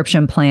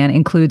subscription plan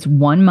includes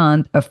 1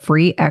 month of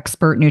free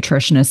expert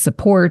nutritionist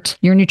support.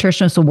 Your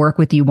nutritionist will work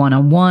with you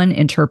one-on-one,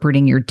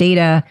 interpreting your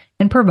data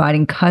and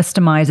providing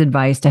customized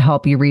advice to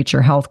help you reach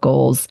your health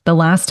goals. The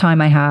last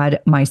time I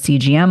had my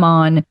CGM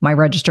on, my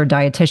registered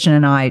dietitian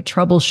and I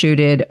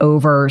troubleshooted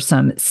over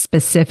some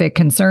specific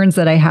concerns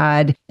that I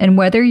had. And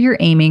whether you're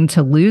aiming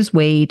to lose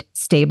weight,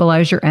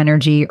 stabilize your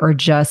energy, or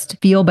just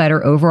feel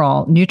better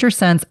overall,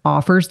 NutriSense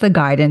offers the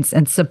guidance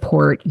and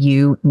support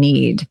you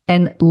need.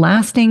 And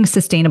lasting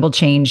sustainable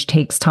change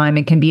takes time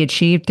and can be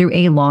achieved through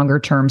a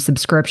longer-term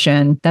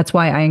subscription. That's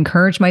why I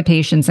encourage my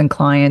patients and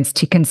clients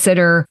to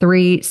consider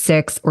 3,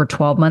 6, or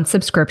 12-month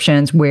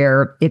subscriptions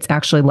where it's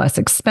actually less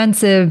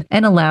expensive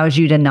and allows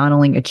you to not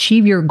only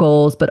achieve your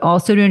goals, but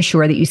also to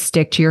ensure that you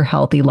stick to your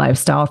healthy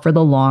lifestyle for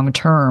the long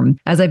term.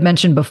 As I've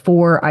mentioned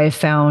before, I have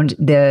found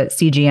the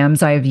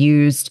CGMs I've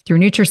used through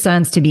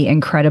NutriSense to be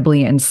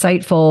incredibly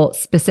insightful,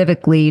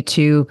 specifically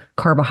to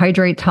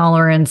carbohydrate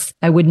tolerance.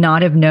 I would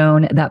not have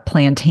known that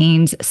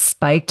plantains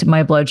spiked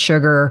my blood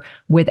sugar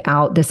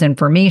without this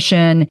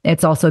information.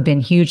 It's also been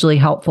hugely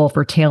helpful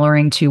for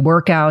tailoring to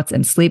workouts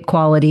and sleep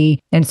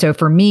quality. And so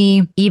for me,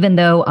 even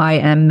though I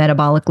am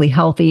metabolically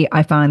healthy,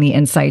 I find the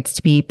insights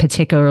to be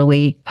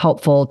particularly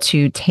helpful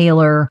to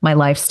tailor my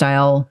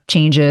lifestyle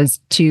changes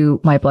to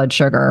my blood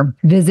sugar.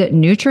 Visit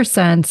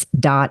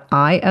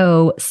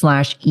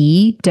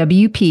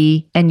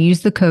nutrisense.io/EWP and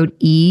use the code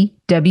EWP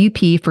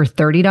WP for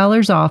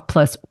 $30 off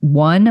plus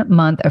 1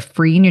 month of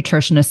free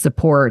nutritionist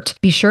support.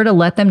 Be sure to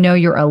let them know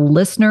you're a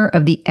listener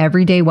of the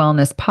Everyday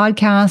Wellness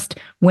podcast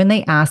when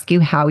they ask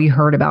you how you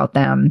heard about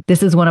them.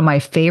 This is one of my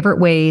favorite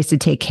ways to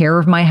take care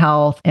of my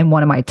health and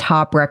one of my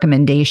top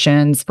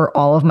recommendations for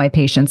all of my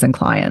patients and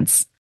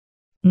clients.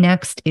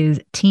 Next is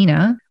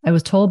Tina. I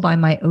was told by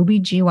my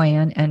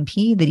OBGYN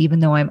NP that even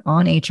though I'm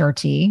on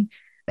HRT,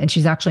 and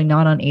she's actually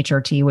not on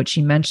HRT, which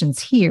she mentions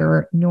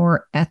here,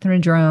 nor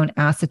ethindrone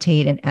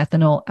acetate and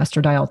ethinyl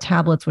estradiol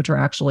tablets, which are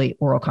actually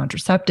oral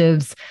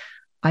contraceptives,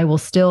 I will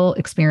still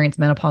experience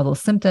menopausal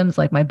symptoms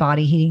like my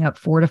body heating up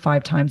 4 to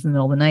 5 times in the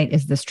middle of the night.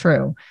 Is this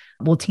true?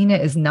 Well, Tina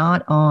is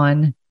not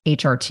on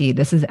HRT.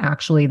 This is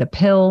actually the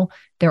pill.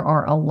 There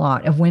are a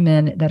lot of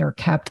women that are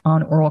kept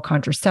on oral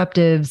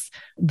contraceptives.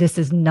 This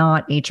is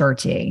not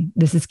HRT.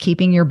 This is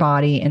keeping your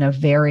body in a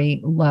very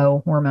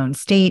low hormone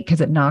state because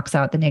it knocks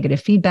out the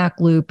negative feedback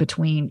loop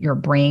between your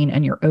brain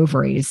and your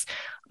ovaries.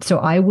 So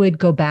I would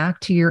go back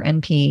to your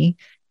NP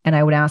and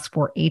I would ask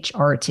for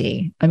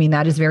HRT. I mean,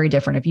 that is very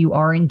different. If you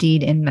are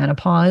indeed in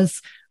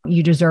menopause,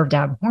 you deserve to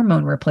have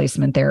hormone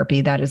replacement therapy.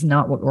 That is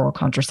not what oral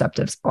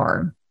contraceptives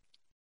are.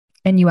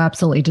 And you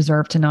absolutely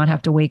deserve to not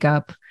have to wake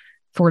up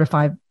 4 to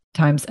 5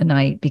 times a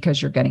night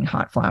because you're getting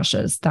hot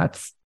flashes.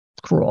 That's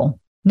cruel.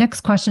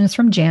 Next question is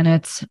from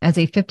Janet. As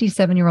a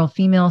 57-year-old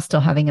female still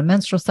having a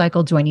menstrual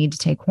cycle, do I need to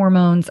take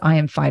hormones? I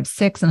am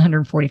 5'6" and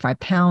 145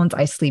 pounds.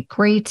 I sleep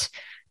great.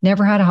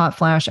 Never had a hot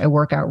flash. I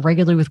work out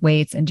regularly with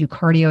weights and do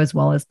cardio as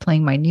well as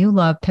playing my new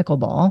love,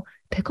 pickleball.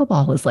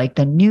 Pickleball is like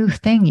the new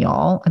thing,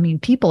 y'all. I mean,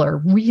 people are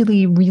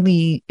really,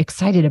 really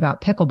excited about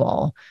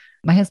pickleball.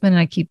 My husband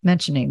and I keep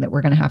mentioning that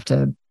we're going to have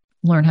to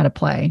learn how to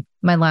play.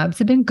 My labs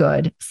have been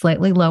good,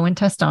 slightly low in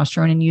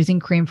testosterone and using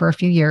cream for a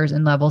few years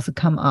and levels have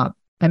come up.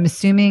 I'm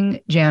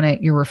assuming,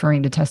 Janet, you're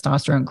referring to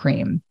testosterone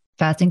cream.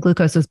 Fasting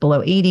glucose was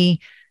below 80.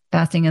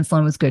 Fasting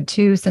insulin was good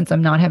too. Since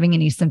I'm not having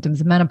any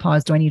symptoms of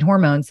menopause, do I need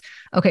hormones?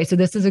 Okay, so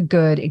this is a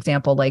good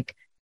example. Like,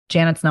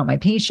 Janet's not my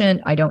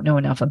patient. I don't know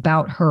enough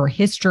about her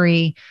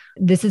history.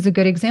 This is a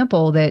good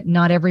example that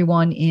not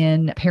everyone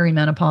in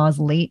perimenopause,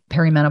 late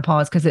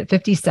perimenopause, because at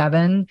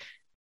 57,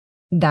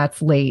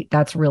 that's late.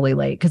 That's really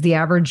late because the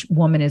average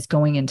woman is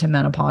going into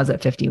menopause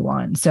at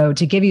 51. So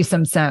to give you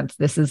some sense,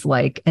 this is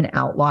like an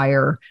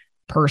outlier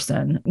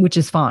person, which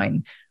is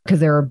fine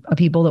because there are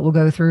people that will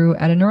go through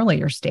at an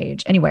earlier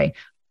stage. Anyway,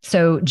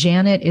 so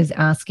Janet is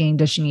asking,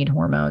 does she need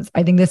hormones?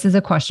 I think this is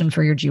a question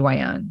for your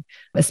GYN,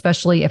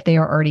 especially if they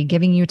are already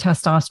giving you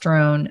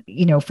testosterone.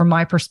 You know, from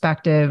my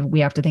perspective, we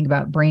have to think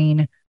about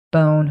brain,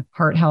 bone,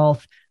 heart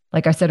health.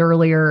 Like I said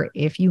earlier,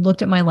 if you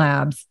looked at my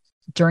labs,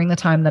 during the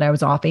time that I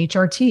was off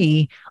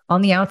HRT,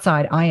 on the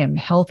outside, I am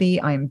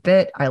healthy, I am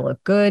fit, I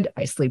look good,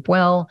 I sleep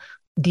well.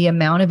 The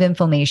amount of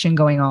inflammation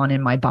going on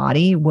in my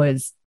body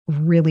was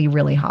really,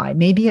 really high.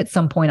 Maybe at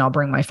some point I'll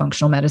bring my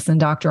functional medicine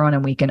doctor on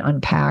and we can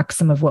unpack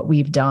some of what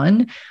we've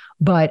done.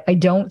 But I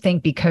don't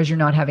think because you're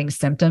not having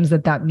symptoms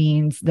that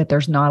means that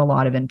there's not a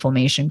lot of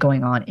inflammation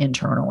going on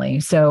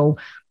internally. So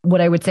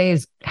what I would say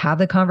is have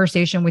the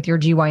conversation with your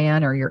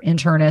GYN or your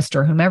internist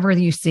or whomever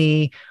you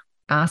see,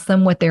 ask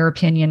them what their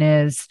opinion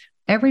is.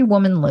 Every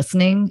woman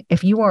listening,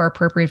 if you are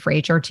appropriate for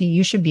HRT,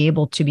 you should be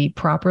able to be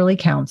properly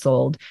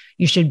counseled.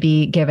 You should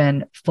be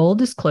given full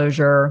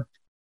disclosure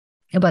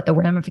about the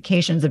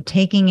ramifications of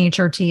taking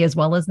HRT as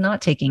well as not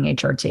taking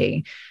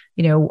HRT.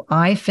 You know,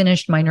 I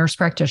finished my nurse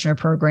practitioner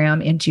program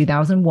in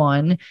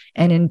 2001,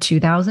 and in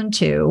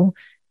 2002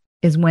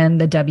 is when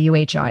the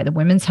WHI, the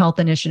Women's Health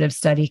Initiative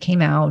study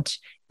came out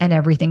and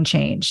everything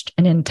changed.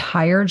 An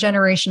entire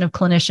generation of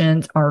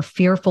clinicians are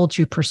fearful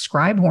to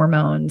prescribe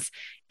hormones,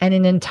 and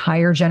an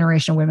entire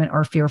generation of women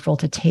are fearful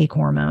to take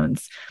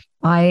hormones.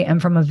 I am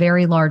from a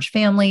very large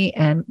family,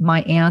 and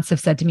my aunts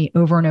have said to me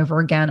over and over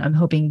again, I'm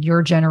hoping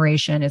your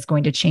generation is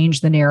going to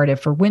change the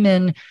narrative for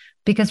women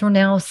because we're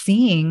now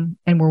seeing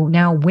and we're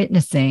now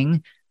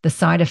witnessing the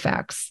side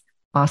effects,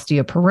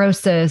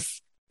 osteoporosis,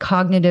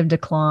 cognitive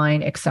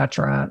decline, et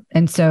cetera.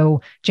 And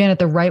so, Janet,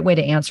 the right way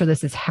to answer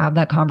this is have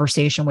that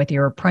conversation with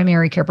your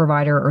primary care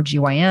provider or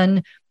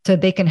GYN so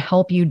they can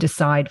help you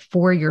decide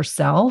for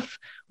yourself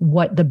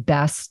what the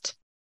best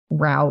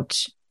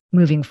route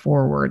moving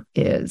forward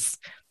is.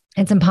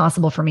 It's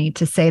impossible for me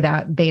to say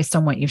that based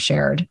on what you've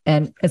shared.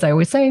 And as I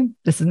always say,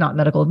 this is not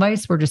medical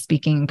advice. We're just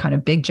speaking kind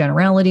of big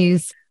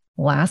generalities.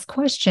 Last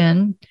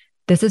question.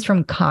 This is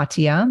from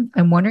Katya.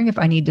 I'm wondering if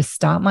I need to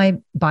stop my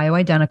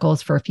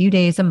bioidenticals for a few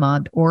days a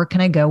month, or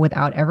can I go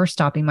without ever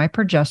stopping my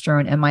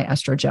progesterone and my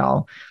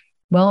estrogel?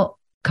 Well,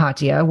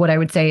 Katya, what I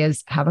would say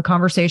is have a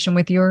conversation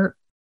with your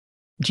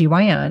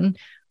GYN.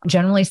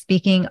 Generally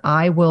speaking,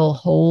 I will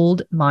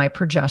hold my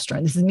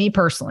progesterone. This is me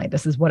personally.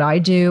 This is what I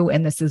do.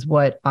 And this is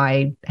what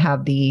I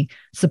have the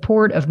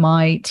support of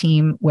my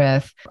team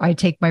with. I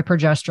take my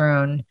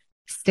progesterone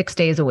 6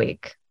 days a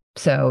week.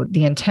 So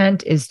the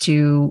intent is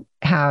to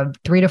have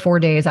 3 to 4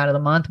 days out of the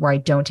month where I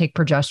don't take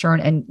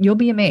progesterone. And you'll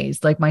be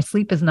amazed. Like, my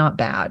sleep is not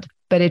bad,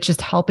 but it's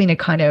just helping to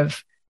kind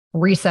of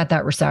reset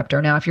that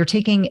receptor. Now, if you're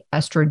taking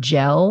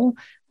estrogel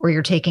or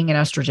you're taking an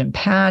estrogen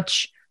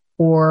patch,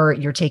 or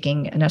you're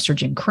taking an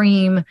estrogen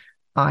cream,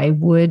 I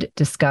would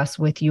discuss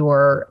with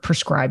your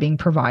prescribing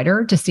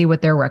provider to see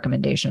what their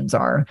recommendations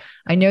are.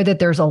 I know that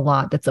there's a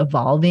lot that's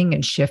evolving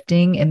and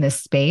shifting in this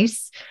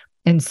space.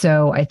 And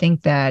so I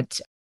think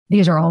that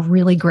these are all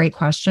really great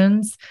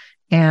questions.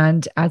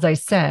 And as I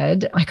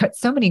said, I got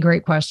so many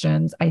great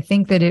questions. I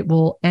think that it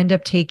will end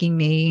up taking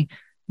me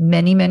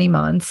many, many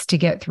months to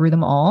get through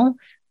them all.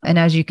 And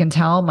as you can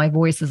tell, my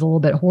voice is a little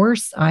bit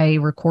hoarse. I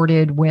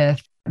recorded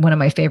with one of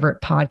my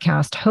favorite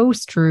podcast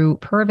hosts, Drew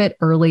Purvitt,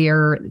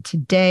 earlier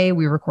today.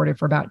 We recorded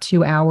for about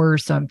 2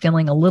 hours, so I'm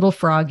feeling a little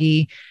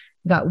froggy.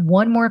 Got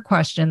one more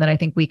question that I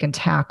think we can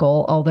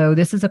tackle, although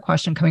this is a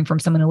question coming from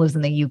someone who lives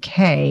in the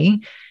UK.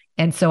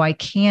 And so I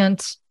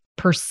can't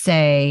per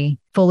se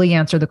fully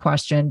answer the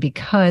question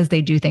because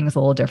they do things a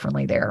little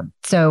differently there.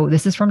 So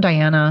this is from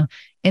Diana.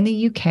 In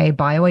the UK,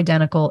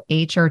 bioidentical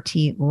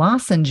HRT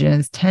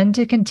lozenges tend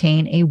to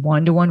contain a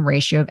 1-to-1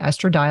 ratio of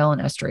estradiol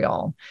and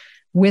estriol,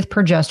 with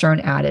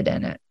progesterone added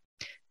in it.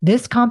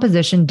 This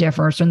composition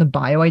differs from the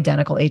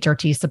bioidentical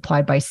HRT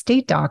supplied by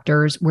state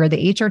doctors, where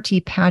the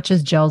HRT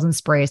patches, gels, and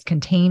sprays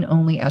contain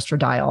only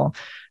estradiol.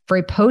 For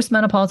a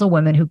postmenopausal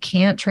woman who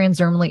can't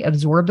transdermally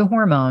absorb the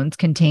hormones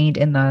contained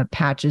in the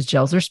patches,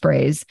 gels, or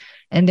sprays,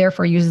 and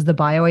therefore uses the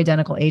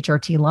bioidentical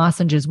HRT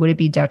lozenges, would it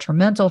be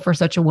detrimental for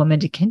such a woman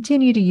to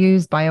continue to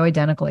use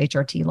bioidentical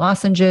HRT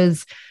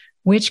lozenges,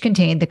 which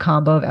contain the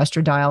combo of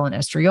estradiol and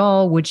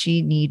estriol? Would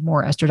she need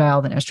more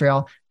estradiol than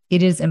estriol?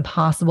 It is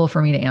impossible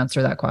for me to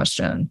answer that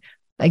question.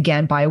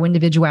 Again,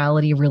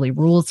 bioindividuality really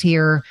rules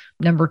here.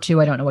 Number two,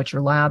 I don't know what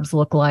your labs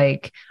look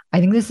like. I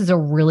think this is a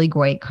really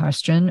great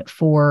question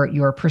for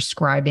your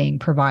prescribing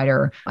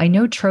provider. I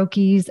know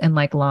troches and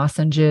like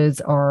lozenges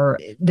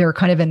they're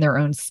kind of in their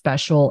own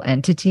special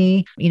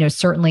entity.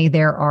 Certainly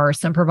there are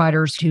some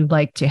providers who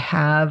like to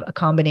have a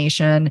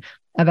combination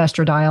of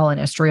estradiol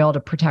and estriol to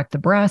protect the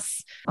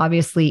breasts.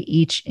 Obviously,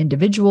 each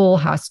individual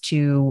has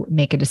to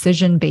make a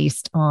decision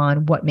based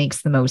on what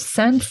makes the most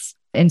sense.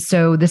 And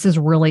so this is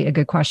really a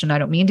good question. I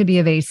don't mean to be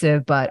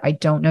evasive, but I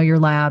don't know your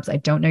labs. I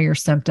don't know your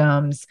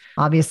symptoms.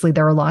 Obviously,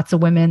 there are lots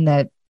of women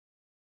that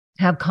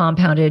have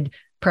compounded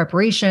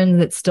preparation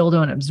that still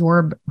don't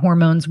absorb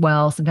hormones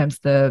well. Sometimes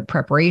the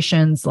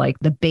preparations, like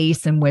the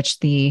base in which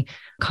the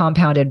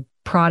compounded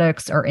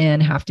products are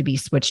in, have to be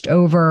switched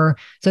over.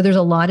 So there's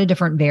a lot of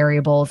different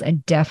variables,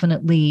 and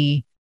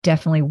definitely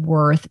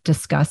worth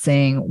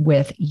discussing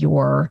with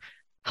your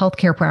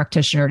healthcare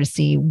practitioner to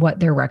see what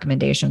their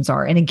recommendations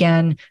are. And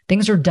again,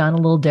 things are done a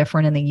little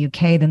different in the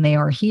UK than they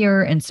are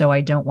here. And so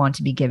I don't want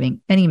to be giving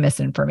any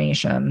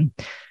misinformation.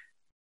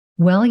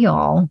 Well,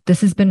 y'all, this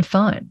has been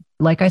fun.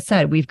 Like I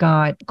said, we've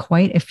got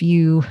quite a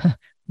few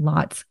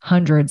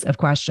hundreds of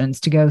questions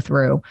to go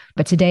through.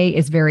 But today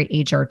is very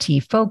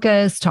HRT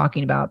focused,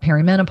 talking about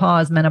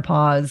perimenopause,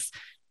 menopause,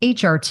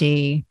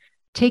 HRT,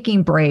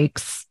 taking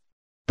breaks,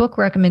 book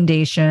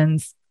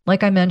recommendations.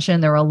 Like I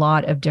mentioned, there are a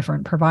lot of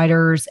different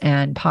providers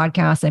and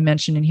podcasts I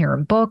mentioned in here,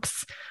 and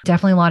books.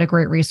 Definitely a lot of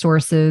great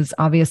resources.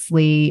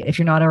 Obviously, if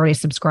you're not already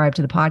subscribed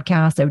to the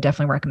podcast, I would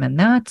definitely recommend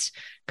that,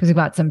 because we've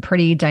got some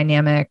pretty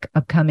dynamic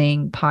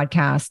upcoming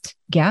podcast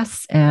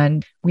guests,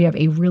 and we have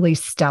a really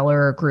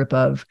stellar group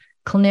of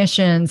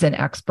clinicians and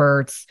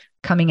experts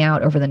coming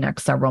out over the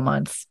next several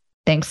months.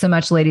 Thanks so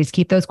much, ladies.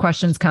 Keep those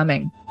questions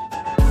coming.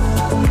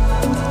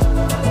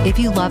 If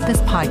you love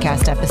this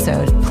podcast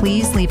episode,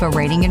 please leave a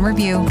rating and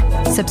review,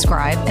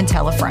 subscribe, and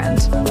tell a friend.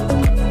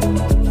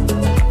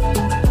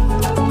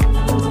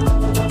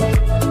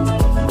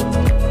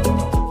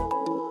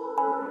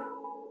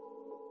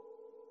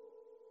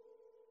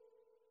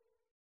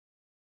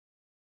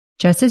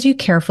 Just as you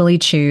carefully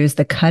choose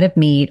the cut of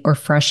meat or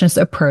freshness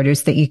of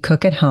produce that you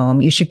cook at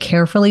home, you should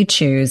carefully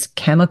choose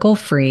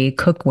chemical-free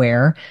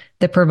cookware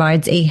that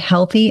provides a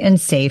healthy and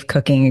safe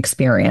cooking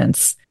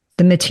experience.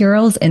 The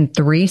materials in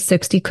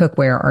 360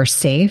 cookware are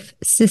safe,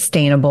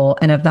 sustainable,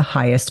 and of the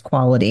highest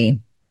quality.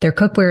 Their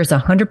cookware is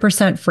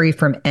 100% free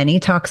from any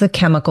toxic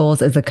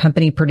chemicals, as the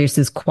company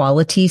produces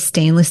quality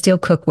stainless steel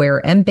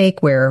cookware and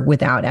bakeware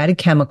without added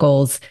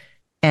chemicals,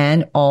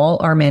 and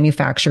all are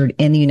manufactured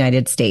in the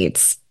United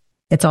States.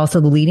 It's also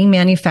the leading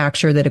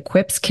manufacturer that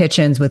equips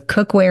kitchens with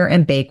cookware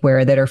and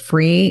bakeware that are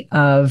free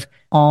of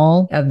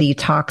all of the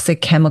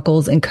toxic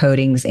chemicals and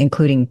coatings,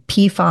 including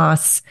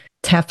PFAS,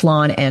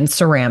 Teflon, and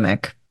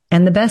ceramic.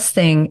 And the best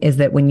thing is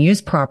that when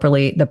used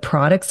properly, the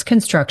product's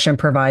construction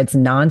provides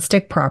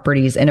nonstick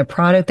properties in a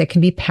product that can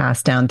be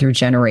passed down through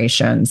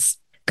generations.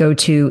 Go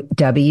to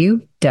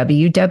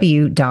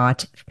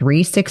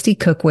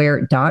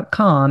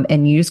www.360cookware.com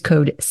and use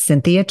code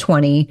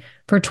Cynthia20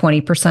 for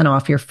 20%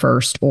 off your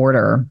first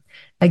order.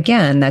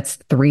 Again, that's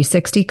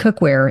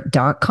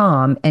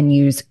 360cookware.com and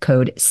use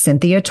code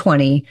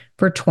Cynthia20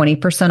 for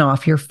 20%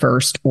 off your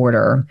first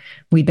order.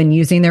 We've been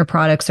using their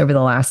products over the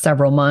last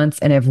several months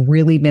and have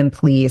really been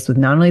pleased with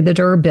not only the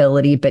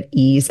durability, but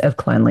ease of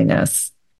cleanliness.